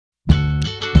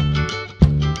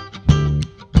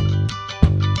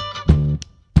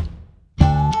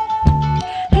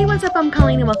up? I'm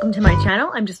Colleen and welcome to my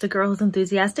channel. I'm just a girl who's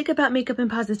enthusiastic about makeup and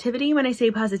positivity. When I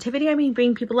say positivity, I mean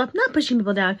bringing people up, not pushing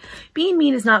people down. Being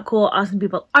mean is not cool. Awesome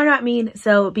people are not mean,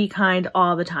 so be kind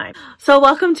all the time. So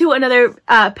welcome to another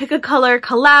pick a color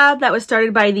collab that was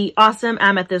started by the awesome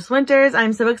Amethyst Winters.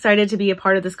 I'm so excited to be a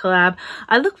part of this collab.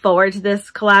 I look forward to this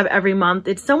collab every month.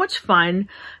 It's so much fun.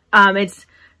 It's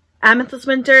Amethyst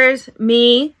Winters,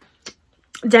 me,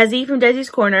 Desi from Desi's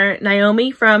Corner,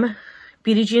 Naomi from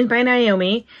Beauty Jeans by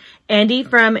Naomi, Andy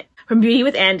from Beauty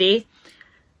with Andy,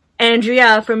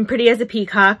 Andrea from Pretty as a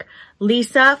Peacock,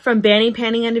 Lisa from Banning,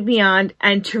 Panning and Beyond,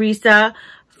 and Teresa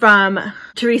from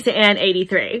Teresa Ann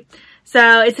 83.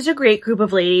 So it's such a great group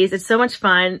of ladies. It's so much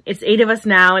fun. It's 8 of us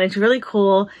now and it's really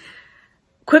cool.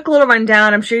 Quick little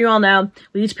rundown. I'm sure you all know.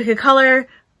 We each pick a color.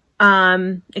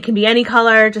 It can be any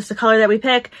color, just a color that we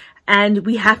pick. And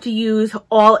we have to use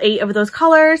all 8 of those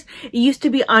colors. It used to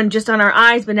be just on our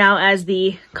eyes, but now as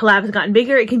the collab has gotten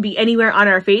bigger, it can be anywhere on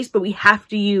our face, but we have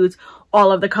to use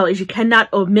all of the colors. You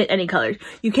cannot omit any colors.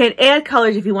 You can add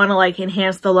colors if you want to like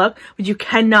enhance the look, but you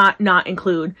cannot not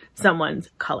include someone's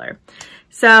color.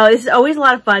 So this is always a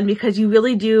lot of fun because you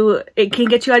really do, it can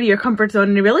get you out of your comfort zone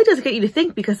and it really does get you to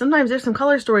think because sometimes there's some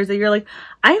color stories that you're like,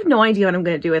 I have no idea what I'm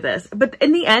going to do with this. But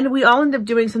in the end, we all end up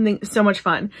doing something so much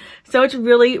fun. So it's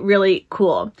really, really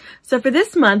cool. So for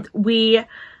this month, we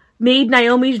made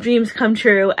Naomi's dreams come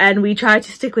true and we tried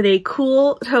to stick with a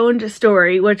cool toned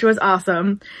story, which was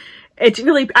awesome. It's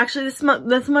really, actually this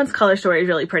month's color story is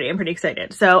really pretty. I'm pretty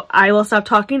excited. So I will stop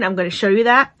talking. I'm going to show you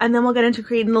that and then we'll get into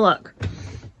creating the look.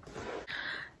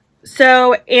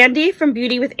 So Andy from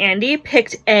Beauty with Andy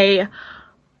picked a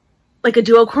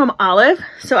duochrome olive.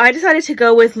 So I decided to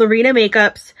go with Larina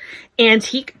Makeup's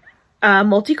Antique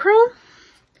Multichrome.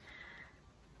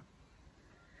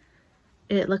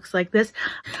 It looks like this.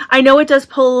 I know it does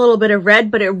pull a little bit of red,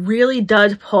 but it really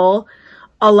does pull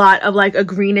a lot of like a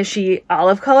greenish-y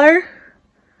olive color.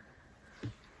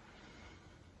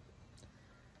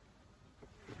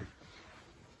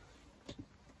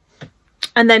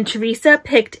 And then Teresa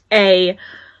picked a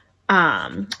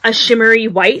shimmery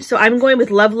white. So I'm going with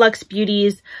Luxe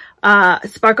Beauty's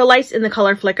Sparkle Lights in the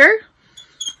color Flicker.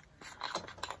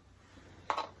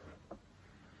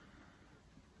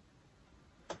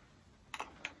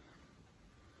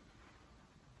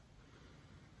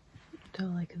 So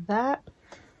like that.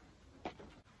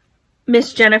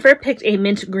 Miss Jennifer picked a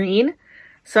mint green.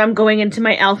 So I'm going into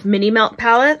my E.L.F. Mini Melt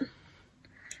palette.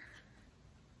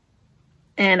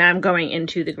 And I'm going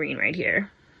into the green right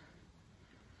here.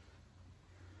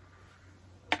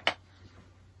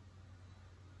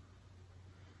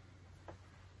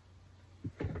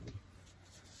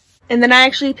 And then I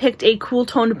actually picked a cool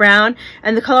toned brown.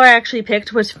 And the color I actually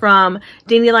picked was from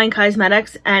Dandylion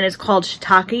Cosmetics. And it's called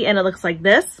Shitake. And it looks like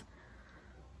this.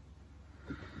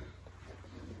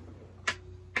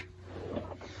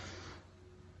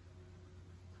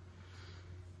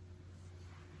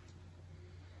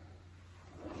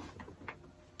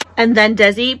 And then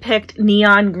Desi picked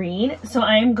neon green. So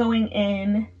I'm going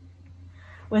in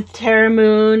with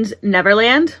Terramoons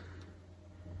Neverland.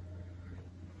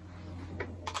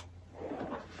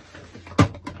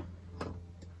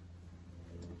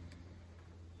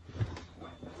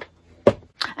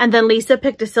 And then Lisa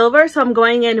picked a silver. So I'm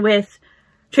going in with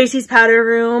Tracy's Powder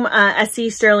Room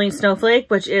SC Sterling Snowflake,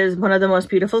 which is one of the most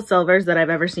beautiful silvers that I've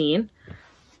ever seen.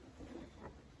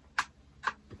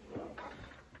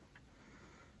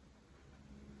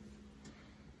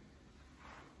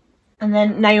 And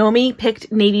then Naomi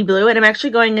picked navy blue, and I'm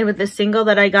actually going in with this single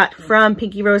that I got from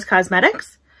Pinky Rose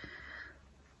Cosmetics.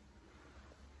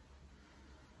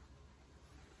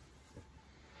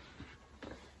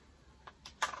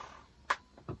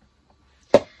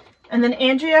 And then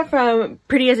Andrea from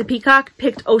Pretty as a Peacock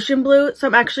picked ocean blue, so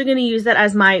I'm actually going to use that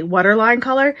as my waterline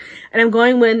color. And I'm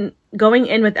going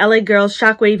in with LA Girl's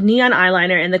Shockwave Neon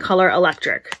Eyeliner in the color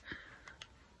Electric.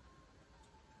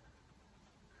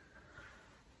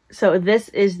 So this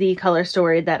is the color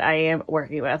story that I am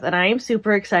working with and I am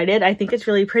super excited. I think it's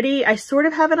really pretty. I sort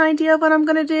of have an idea of what I'm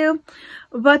going to do,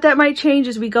 but that might change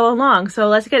as we go along. So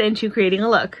let's get into creating a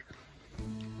look.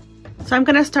 So I'm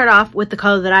going to start off with the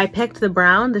color that I picked, the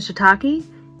brown, the Shitake,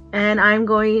 and I'm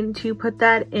going to put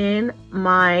that in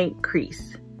my crease.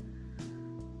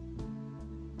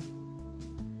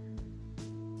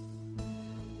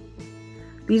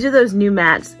 These are those new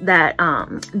mattes that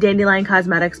Dandylion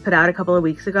Cosmetics put out a couple of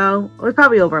weeks ago. It was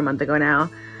probably over a month ago now.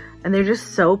 And they're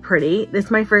just so pretty. This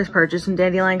is my first purchase from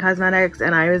Dandylion Cosmetics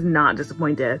and I was not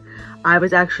disappointed. I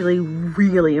was actually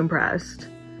really impressed.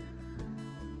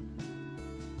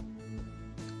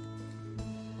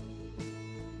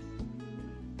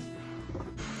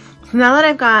 So now that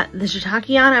I've got the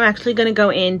Shitake on, I'm actually going to go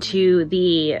into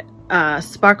the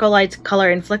Sparkle Lights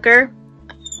Color and Flicker.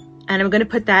 And I'm going to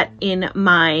put that in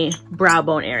my brow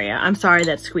bone area. I'm sorry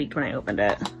that squeaked when I opened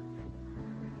it.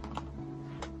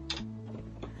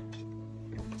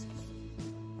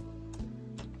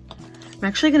 I'm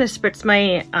actually going to spritz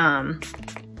my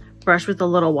brush with a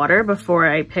little water before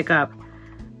I pick up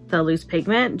the loose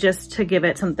pigment, just to give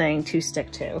it something to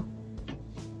stick to.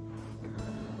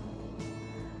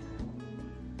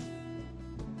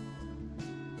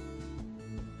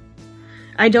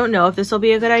 I don't know if this will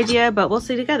be a good idea, but we'll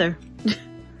see together.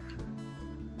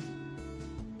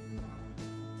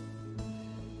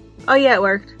 Oh yeah, it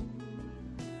worked.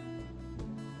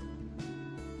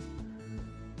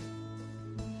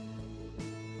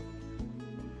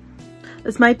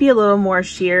 This might be a little more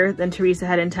sheer than Teresa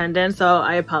had intended, so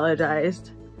I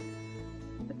apologized.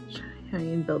 Try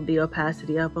and build the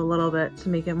opacity up a little bit to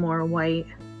make it more white.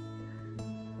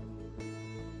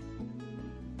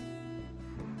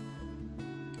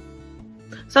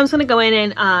 So I'm just gonna go in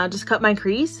and just cut my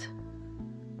crease.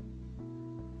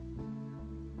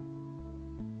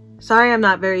 Sorry I'm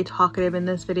not very talkative in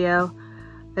this video.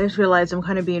 I just realized I'm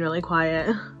kind of being really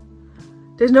quiet.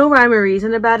 There's no rhyme or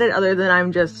reason about it other than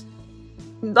I'm just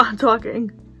not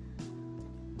talking.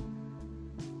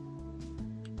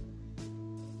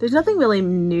 There's nothing really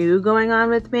new going on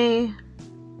with me.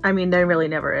 I mean, there really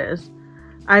never is.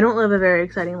 I don't live a very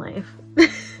exciting life.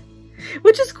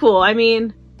 Which is cool. I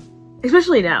mean,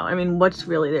 especially now. I mean, what's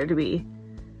really there to be?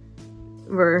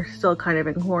 We're still kind of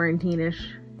in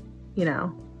quarantine-ish, you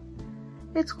know.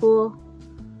 It's cool.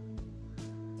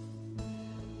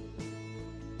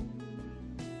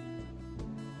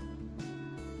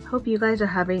 Hope you guys are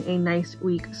having a nice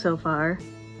week so far.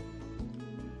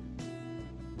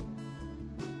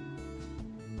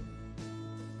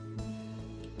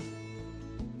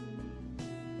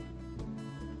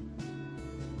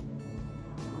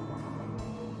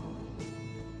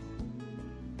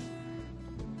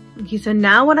 Okay, so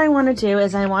now what I want to do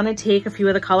is I want to take a few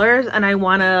of the colors and I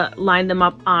want to line them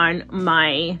up on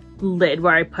my lid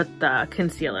where I put the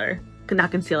concealer.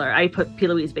 Not concealer, I put P.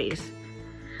 Louise base.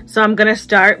 So I'm going to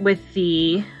start with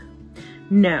the,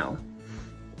 So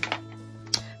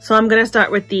I'm going to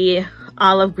start with the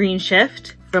Olive Green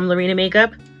Shift from Larina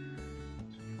Makeup.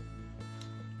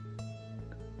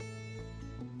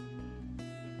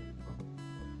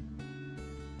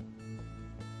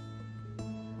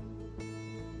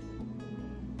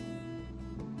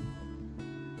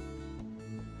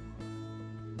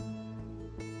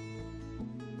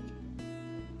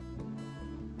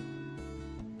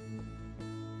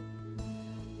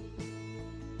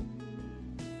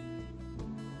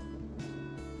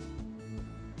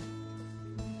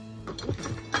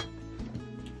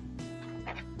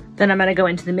 Then I'm going to go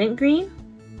into the mint green.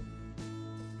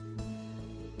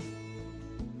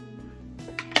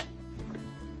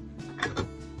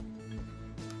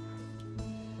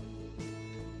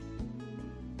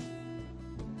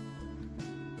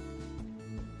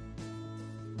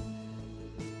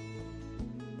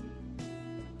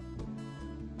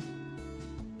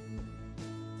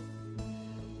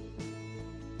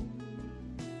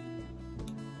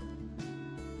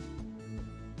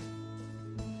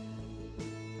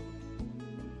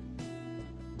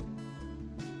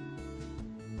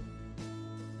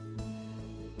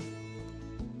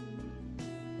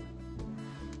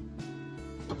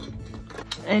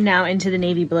 And now into the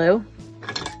navy blue.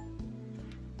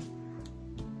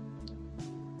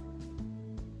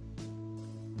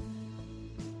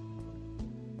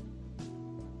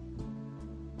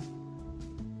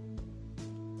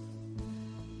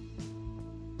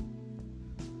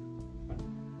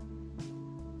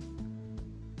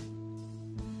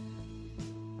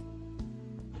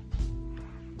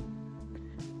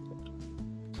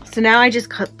 So now I just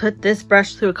put this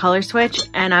brush through a color switch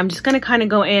and I'm just going to kind of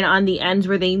go in on the ends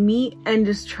where they meet and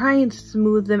just try and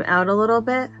smooth them out a little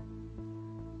bit.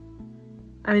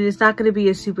 I mean, it's not going to be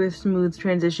a super smooth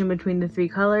transition between the three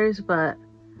colors, but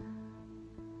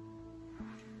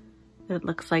it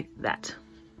looks like that.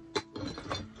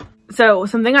 So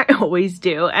something I always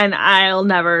do, and I'll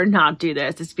never not do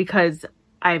this, is because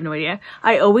I have no idea.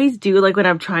 I always do, like when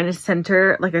I'm trying to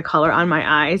center like a color on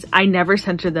my eyes, I never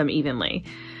center them evenly.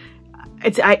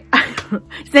 Does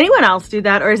anyone else do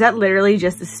that? Or is that literally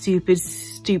just a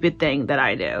stupid thing that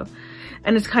I do?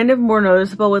 And it's kind of more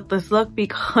noticeable with this look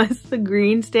because the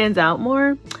green stands out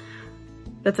more.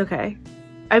 That's okay.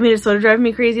 I mean, it's sort of driving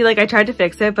me crazy. Like I tried to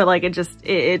fix it, but like it's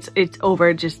over.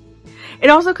 It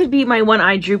also could be my one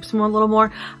eye droops more a little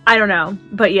more. I don't know.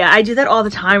 But yeah, I do that all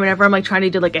the time whenever I'm like trying to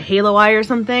do like a halo eye or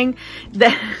something.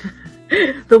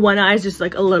 The one eye is just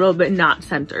like a little bit not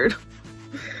centered.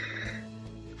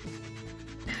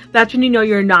 That's when you know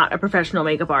you're not a professional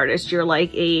makeup artist. You're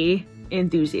like a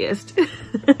enthusiast.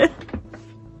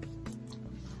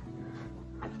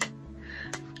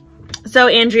 So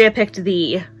Andrea picked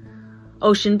the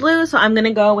ocean blue, so I'm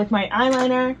gonna go with my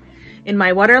eyeliner in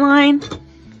my waterline.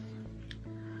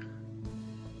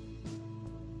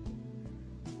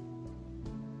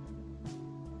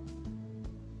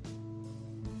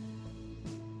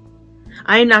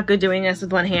 I am not good doing this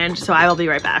with one hand, so I will be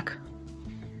right back.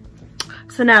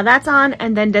 So now that's on,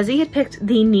 and then Desi had picked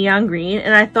the neon green,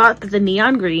 and I thought that the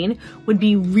neon green would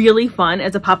be really fun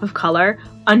as a pop of color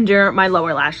under my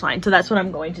lower lash line. So that's what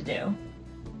I'm going to do.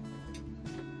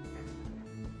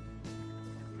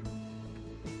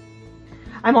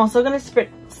 I'm also going to spritz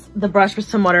the brush with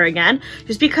some water again,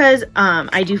 just because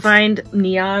I do find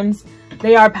neons,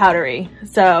 they are powdery.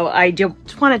 So I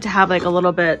just want it to have like a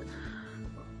little bit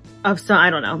of some, I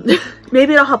don't know.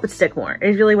 Maybe it'll help it stick more.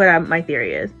 It's really what my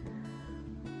theory is.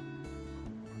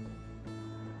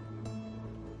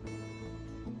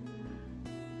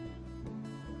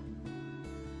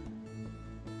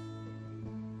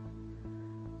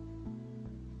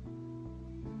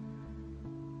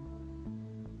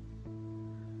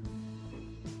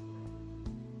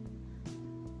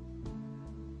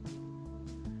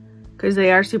 Because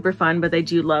they are super fun, but they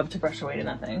do love to brush away to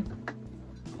nothing.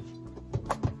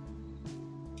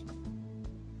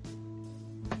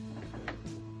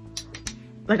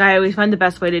 Like, I always find the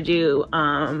best way to do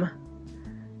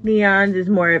neons is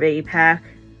more of a pack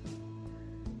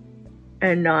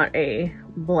and not a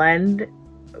blend.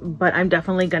 But I'm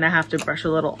definitely gonna have to brush a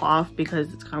little off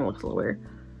because it kind of looks a little weird.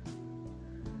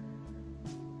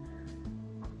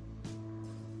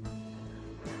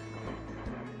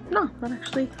 No, not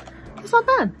actually. It's not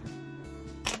bad.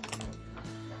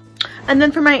 And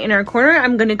then for my inner corner,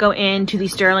 I'm going to go into the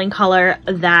sterling color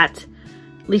that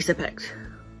Lisa picked.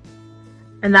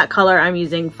 And that color I'm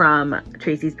using from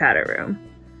Tracy's Powder Room.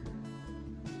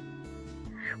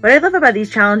 What I love about these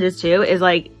challenges too is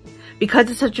like, because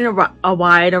it's such a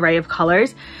wide array of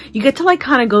colors, you get to like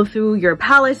kind of go through your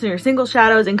palettes and your single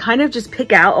shadows and kind of just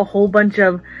pick out a whole bunch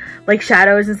of like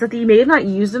shadows and stuff that you may have not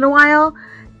used in a while.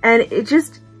 And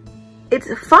it's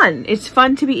fun. It's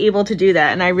fun to be able to do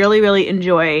that. And I really, really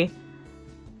enjoy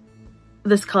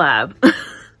this collab.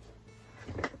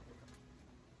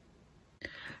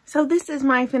 So this is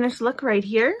my finished look right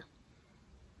here.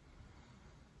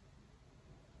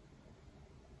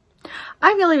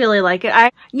 I really, really like it.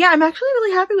 I'm actually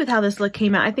really happy with how this look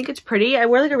came out. I think it's pretty. I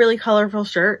wore like a really colorful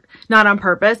shirt, not on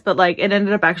purpose, but like it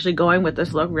ended up actually going with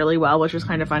this look really well, which was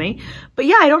kind of funny. But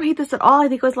yeah, I don't hate this at all. I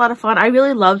think it was a lot of fun. I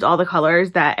really loved all the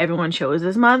colors that everyone chose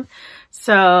this month.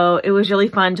 So it was really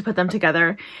fun to put them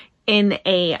together in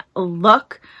a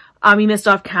look. You missed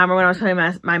off camera when I was putting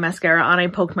my mascara on. I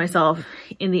poked myself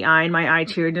in the eye and my eye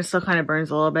tear just still kind of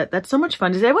burns a little bit. That's so much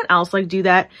fun. Does anyone else like do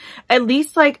that? At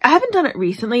least like, I haven't done it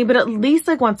recently, but at least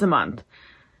like once a month.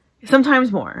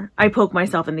 Sometimes more. I poke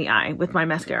myself in the eye with my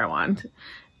mascara wand.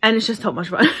 And it's just so much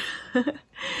fun.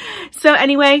 So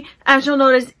anyway, as you'll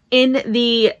notice in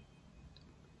the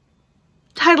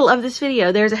title of this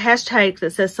video, there's a hashtag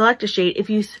that says select a shade. If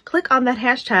you click on that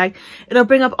hashtag, it'll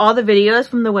bring up all the videos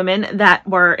from the women that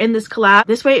were in this collab.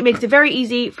 This way it makes it very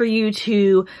easy for you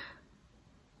to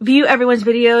view everyone's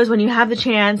videos when you have the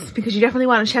chance, because you definitely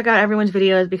want to check out everyone's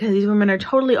videos because these women are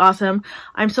totally awesome.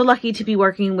 I'm so lucky to be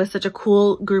working with such a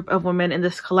cool group of women in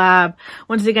this collab.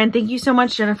 Once again, thank you so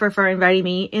much, Jennifer, for inviting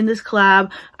me in this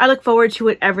collab. I look forward to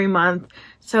it every month.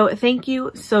 So thank you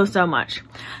so, so much.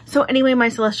 So anyway, my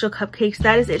celestial cupcakes,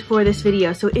 that is it for this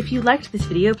video. So if you liked this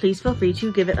video, please feel free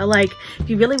to give it a like. If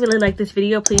you really, really like this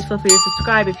video, please feel free to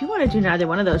subscribe. If you want to do neither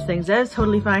one of those things, that is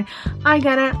totally fine. I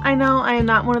get it. I know I am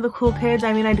not one of the cool kids.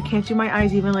 I mean, I can't do my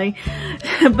eyes evenly.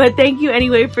 But thank you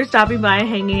anyway for stopping by and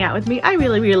hanging out with me. I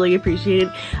really, really appreciate it.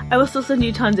 I will still send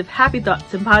you tons of happy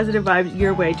thoughts and positive vibes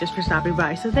your way just for stopping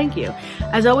by. So thank you.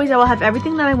 As always, I will have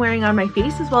everything that I'm wearing on my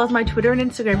face as well as my Twitter and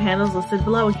Instagram handles listed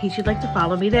below in case you'd like to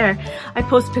follow me there. I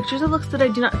post pictures of looks that I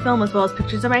do not film as well as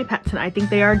pictures of my pets, and I think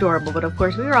they are adorable, but of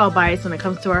course we are all biased when it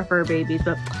comes to our fur babies,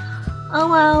 but oh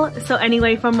well. So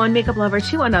anyway, from one makeup lover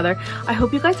to another, I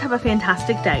hope you guys have a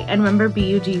fantastic day, and remember, be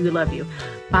you, do you, love you.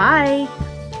 Bye!